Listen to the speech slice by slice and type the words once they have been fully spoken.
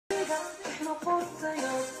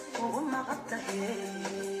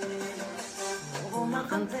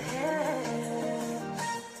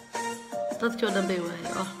dadkii oo dhan bay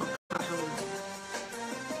waayay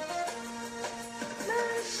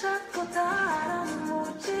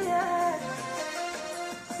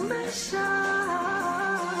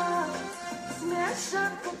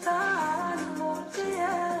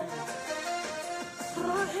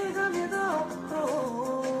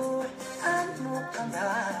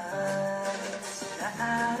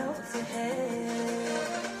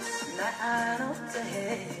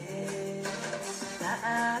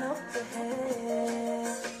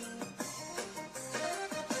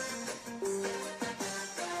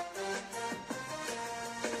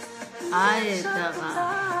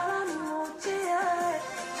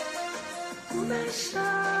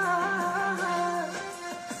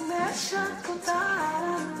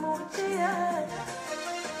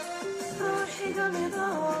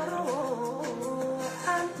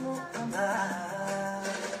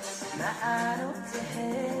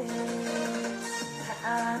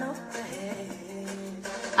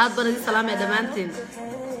aad baan idin salaamay dhamaantiin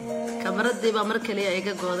kabaradii baa mar kaliya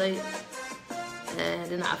iga gooday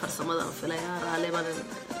dhinaca farsamada oo filaya raali baan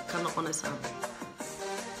ka noqonaysaa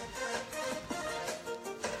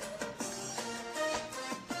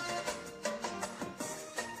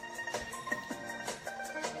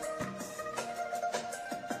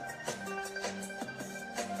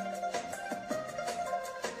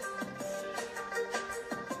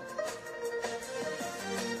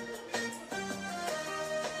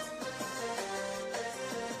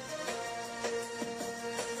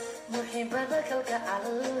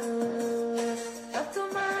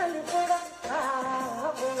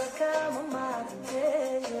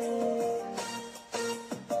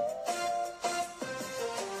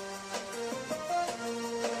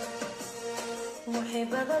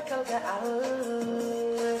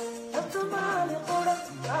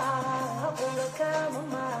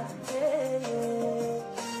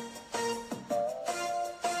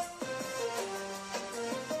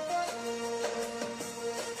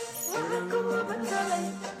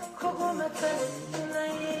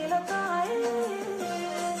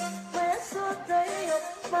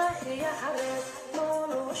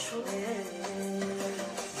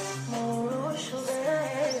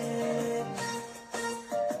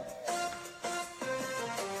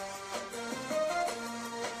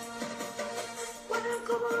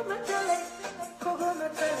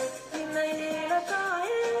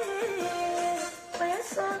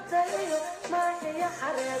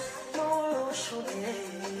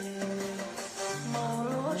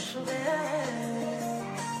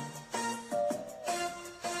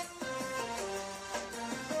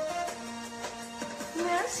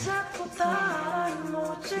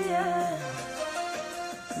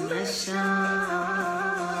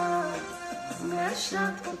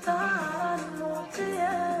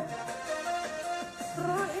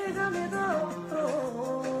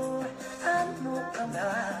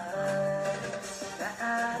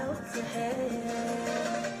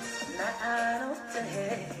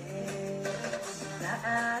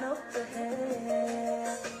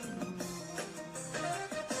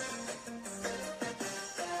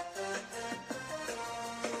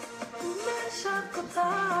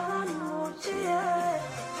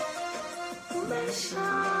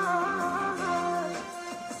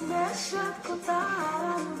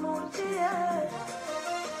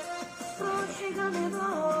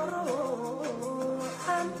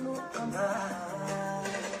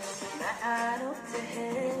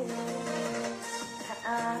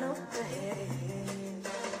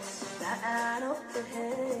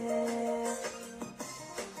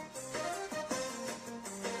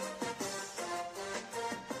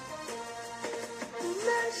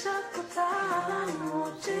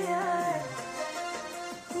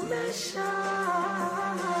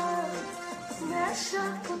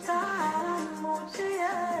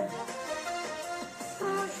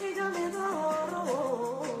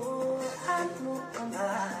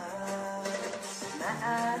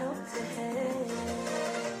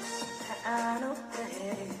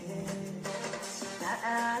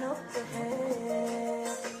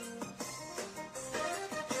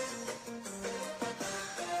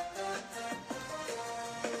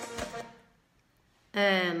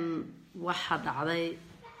waxa dhacday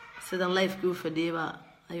sidan live-kii u fadhiyaba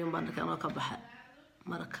ayuun baan ka baxay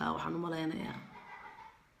marka waxaan u maleynayaa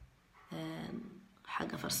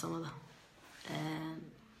xagga farsamada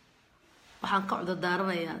waxaan ka cod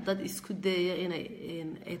daaranayaa dad isku dayaya inay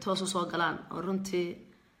ay toos u soo galaan oo runtii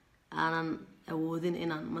aanan awoodin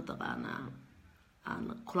inaan mataqaanaa aan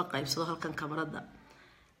kula qaybsado halkan kamarada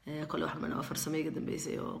كل واحد من أوفر سمية قدام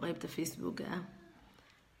بيسي وغيبته فيسبوك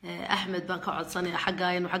أحمد بان كعد صني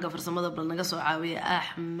حقا إنه حقا فرسمة ضبل نقص وعاوية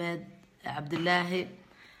أحمد عبد الله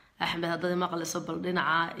أحمد هذا ما قال صبر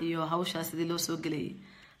لنا يو هوشة سيدي لو سوق لي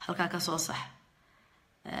halkaa ka soo sax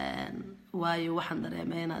waayo waxaan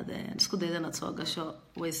dareemeynaa isku dayda inaad soo gasho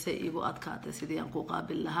wayse igu adkaatay sidii aan ku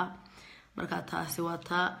qaabil lahaa marka taasi waa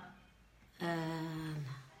taa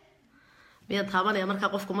miyaan taabanaya marka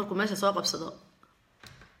qofku markuu meesha soo qabsado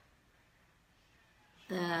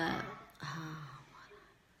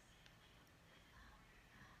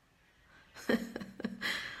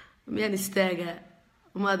miyaan istaagaa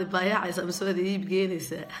umaadi baayacaysa mise waad iib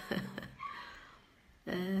geynaysaa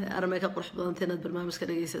أرمي كقرح بلانتين البرنامج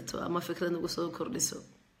كده جيسته أما فكرة إنه قصو كرديسو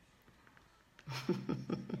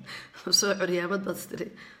وسوء عريامات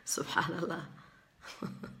بتستري سبحان الله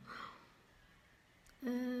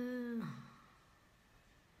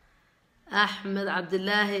أحمد عبد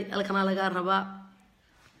الله القناة لقار ربا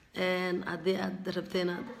إن أدي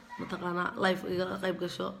أدربتين متقنع لايف غيب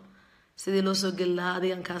قشو سيدي لو سوق لها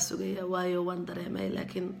هذه أنكاسو جيا وايو واندر همي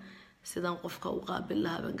لكن سيدان قفك وقابل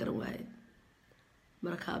لها بنقرن وايد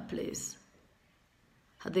markaa please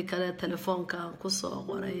haddii kale telefoonkaan kusoo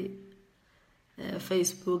qoray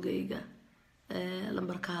facebookayga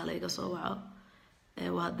lambarkaha layga soo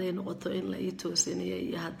waco hadday noqoto in la ii toosinayo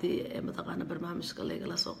iyo haddii mataqaana barnaamijka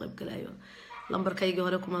laygala soo qayb galayo lambarkaygii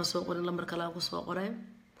hore kumaan soo qorin lambar kale aan kusoo qoray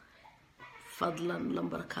fadlan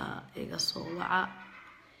lambarka iga soo waca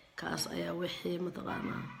kaas ayaa wixii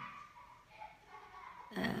mataqaana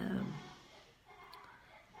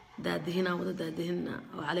دادهنا ودادهنا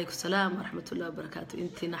وعليكم السلام ورحمة الله وبركاته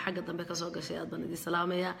انتنا حاجة دنبك سوق شيء أضمن دي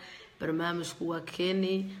سلامية برنامج هو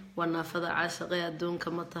كيني والنافذة عاشقية دون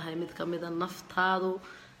كما تهيمت كمدا النفط هذا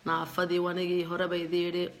نافذي ونجي هربي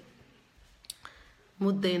ذيري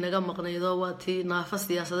مدة ينجم مقنيضواتي نافذ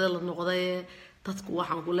سياسة النقضية تتقوى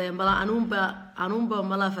حنقولين بلا عنوبا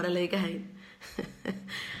ملا فرليك هين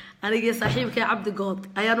أنا جي صاحبك يا عبد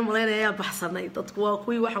جود أيانو ملينا يا بحسني تتقوى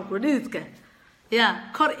كوي وحنقولينك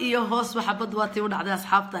يا كور إيه هوس وحبض واتي ونعدي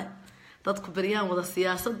أصحابتي تدخل بريان وذا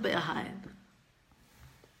السياسة بأهاين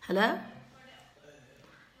هلا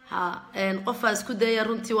ها إن قفة اسكو دايا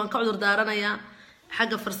رنتي وان كعذر دارنا يا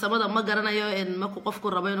حاجة فرسمة ما قرنا يا إن ماكو قفكو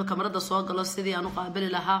ربينو كمرد السواق الله سيدي أنا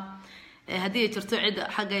قابل لها هدية ترتعد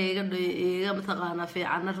حاجة يجي متغانا في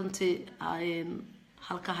عنا رنتي إن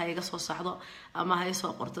حلقة هاي قصة صحضة أما هاي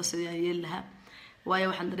سواق قرطة سيدي يلها waayo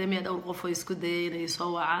waxaan dareemayaa dhowr qof oo isku dayay inay soo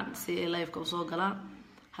wacaan si ay live-ka u soo galaan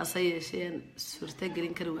hase yeesheen suurta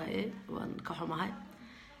gelin kari waaye waan ka xumahay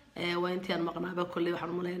waa intii aan maqnaaba kulli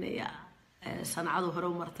waxaan maleynayaa sanacadu hore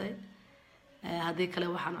u martay haddii kale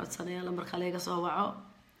waxaan codsanayaa lambarka layga soo waco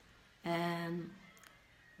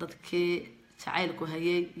dadkii jacaylku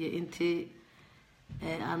hayay iyo intii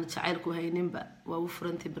aan jacaylku hayninba waa u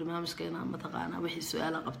furantii barnaamijka inaan mataqaanaa wixii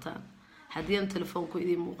su-aala qabtaan haddii aan telefoonku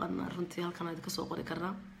idiin muuqana runtii halkan aad ka soo qori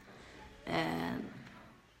karnaa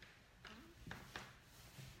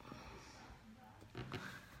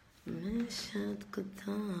meeshaad ku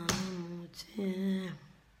taamujee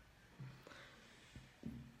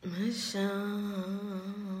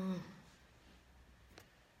meeshaan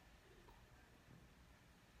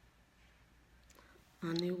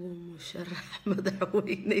anigu musharax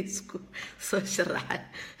madaxweyne isku soo sharaxay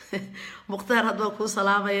muqtaar hadba ku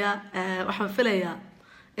salaamaya waxaan filayaa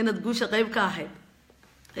inaad guusha qayb ka ahayd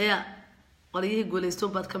ya qoriyihii guulaysto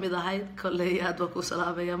baad ka mid ahayd kolley hadba ku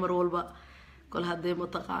salaamaya mar walba kol haddii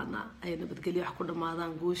mataqaana ay nabadgelyo wax ku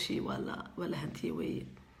dhamaadaan guushii waa la hantiyey weeye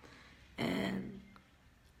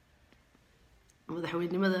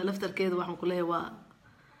madaxweynimada laftarkeeda waxaan ku leeyahay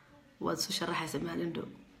waad soo sharaxaysa maalin dhow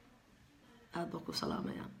aad baa ku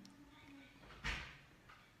salaamaya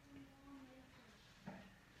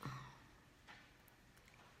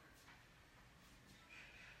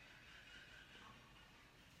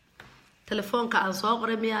telefoonka aan soo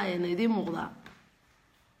qoray miyaa ayna idiin muuqdaa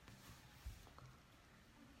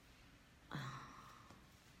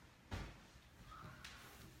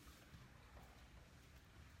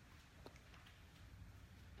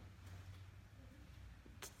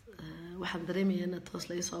waxaan dareemayaa in toos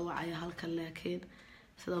la soo wacaya halkan laakiin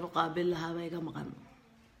sidaan u qaabil lahaa bay iga maqan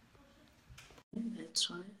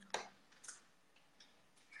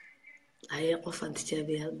ay qof aan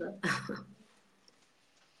tijaabiyay hadda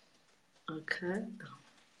okay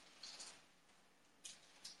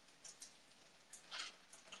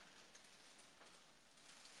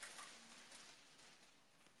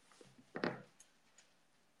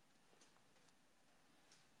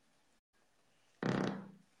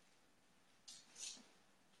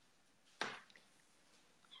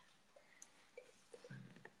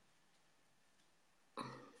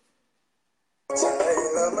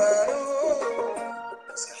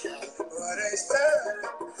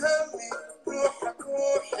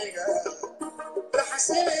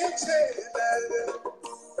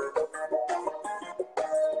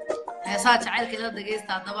heesaa jacaylka ila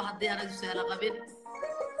dhagaysta haddaba haddii aanad u sahla qabin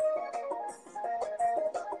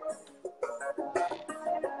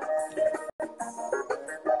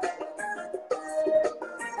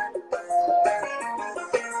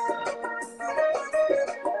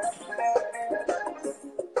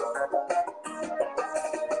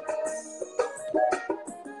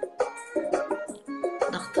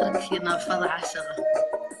dhakhtarkii naafada caashaqa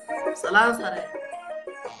salaan sare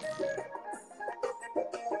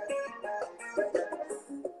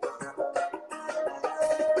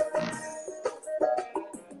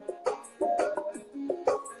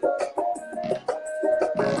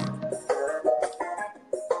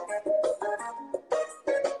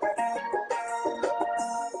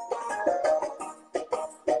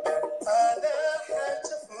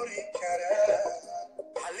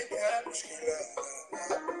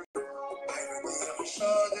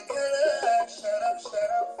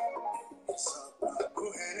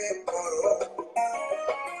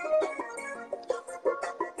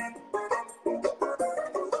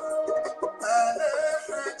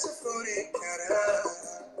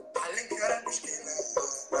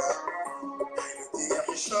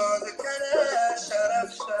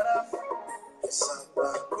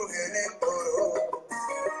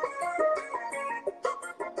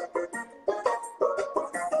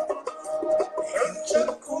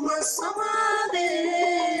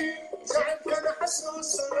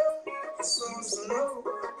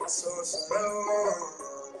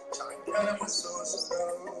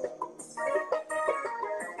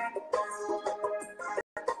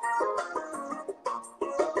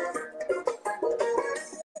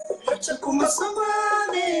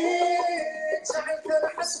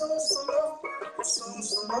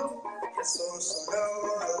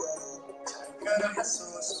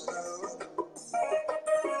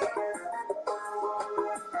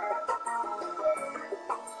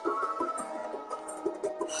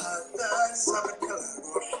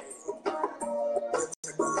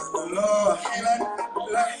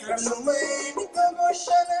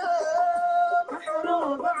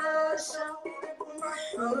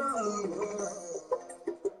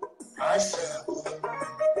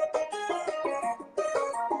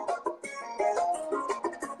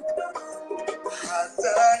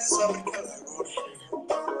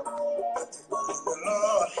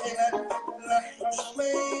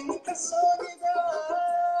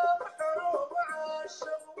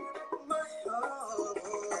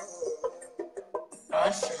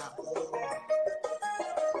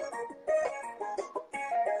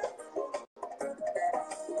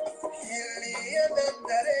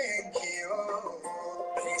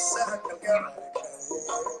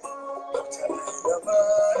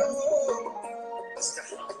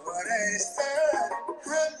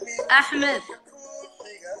أحمد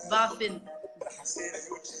بافن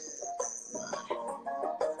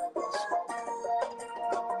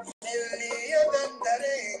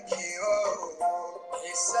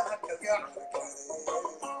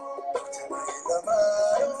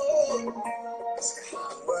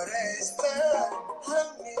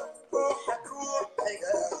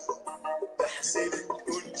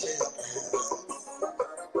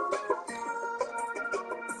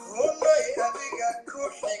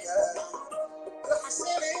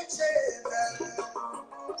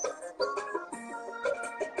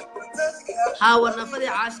هاو النفذي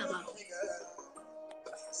عاشقة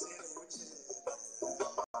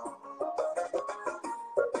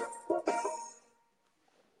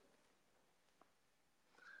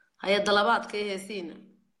هيا الضلبات كي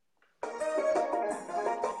هسينا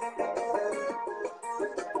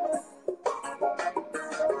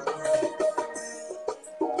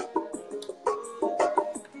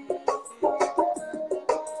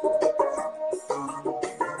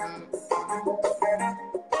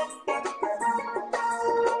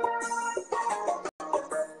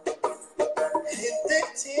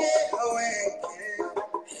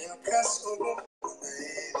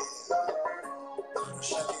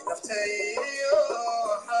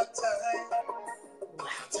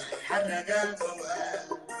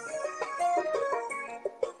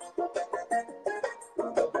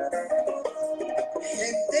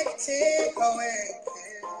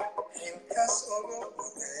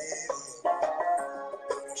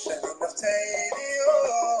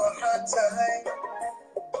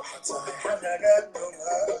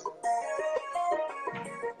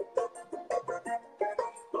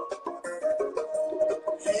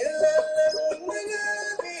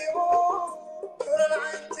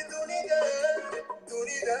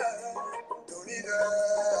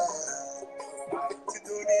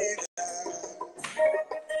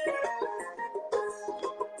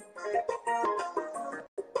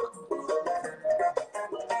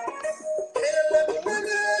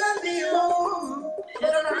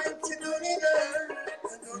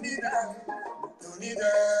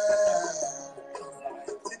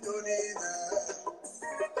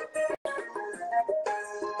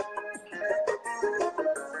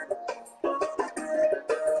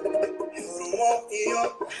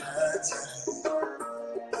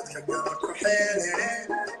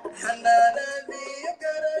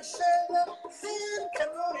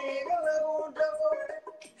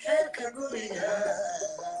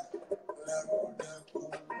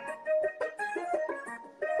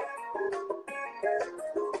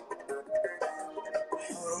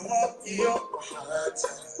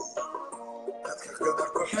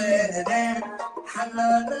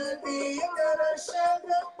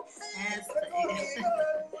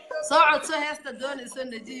صعد سو هسه دوني سو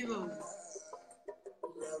نجيبه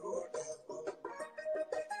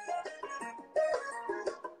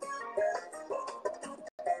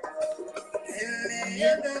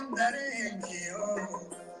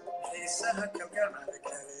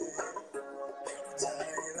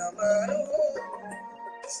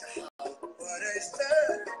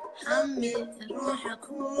حمي روحك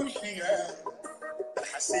روحي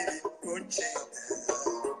حسيت كنت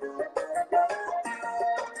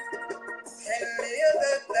اللي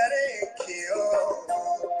يبدلك يوم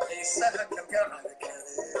يسهك القعدك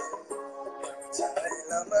تعي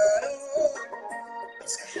لمانو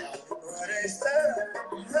وريستا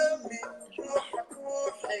همي روحك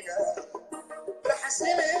روحي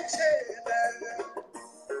حسيت شيء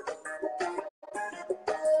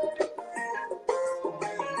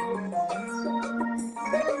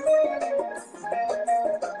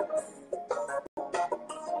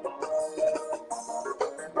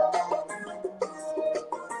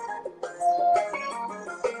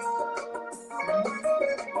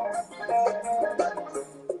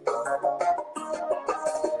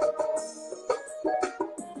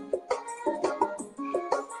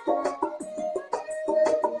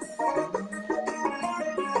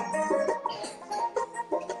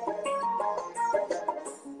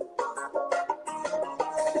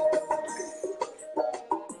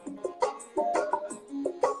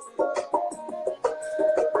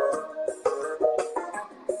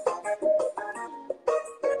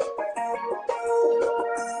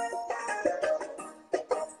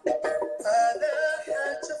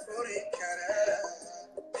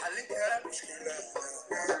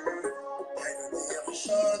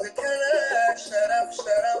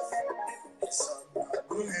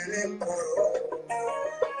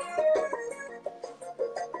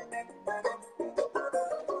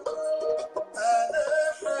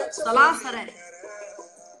سلاسرة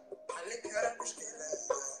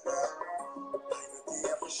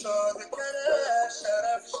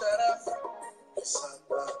شرف شرف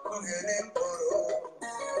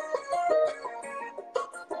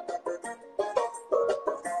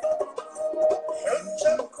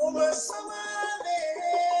حجكم السماني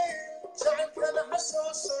جعلك انا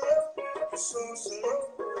حسوس حسوس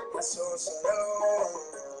حسوس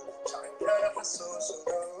جعلك انا حسوس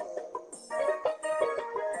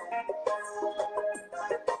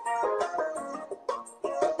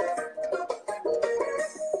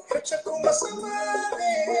حجكم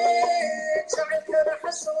السماني جعلك انا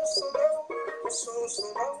حسوس حسوس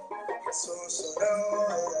حسوس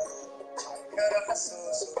جعلك انا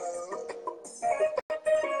حسوس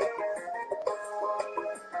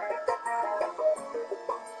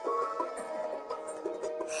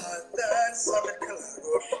هذا صبرك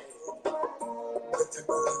الروح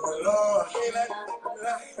بتقول روحي لك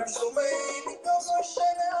لح سميني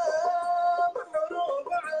قصشنا محروب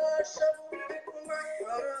عاشق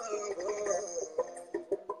محروب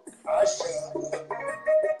عاشق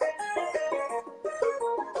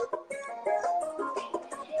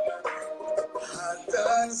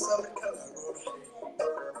هذا صبرك الروح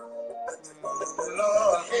بتقول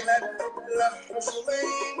روحي لك لح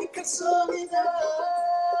سميني قصشنا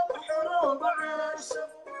محروب عاشق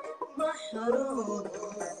محروب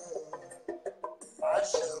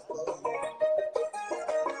عاشق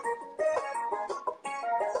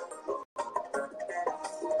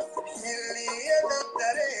اللي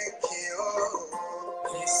يدرك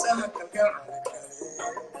يوم يسهك القعدك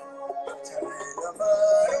تعال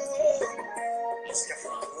مارو اسكح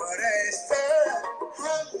وريستا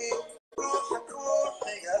همي روحك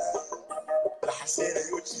روحي لحسين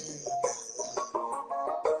وجهي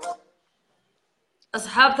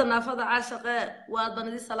أصحابنا نافذة عاشقة وأنا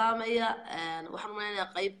دي سلامة وحنا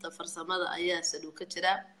معنا قيبة فرسمة أيها سلوك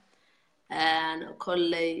كتيرة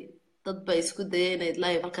كل ضد بيسكت دينا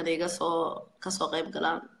يدلاي فكان كسو قيب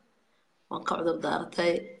قلان وانقعد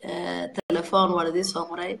بدارتي تلفون والدي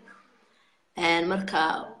صغري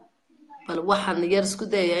مركا بل وحن يرسكت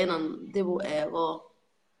دينا إن دبو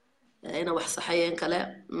إنا وحصحيين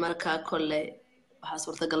كلا مركا كل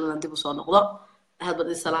وحصورت قلنا دبو صو نقضة هاد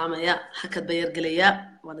بدي سلامة يا حكت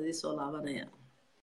بيرجليا وانا دي سؤال عبانيا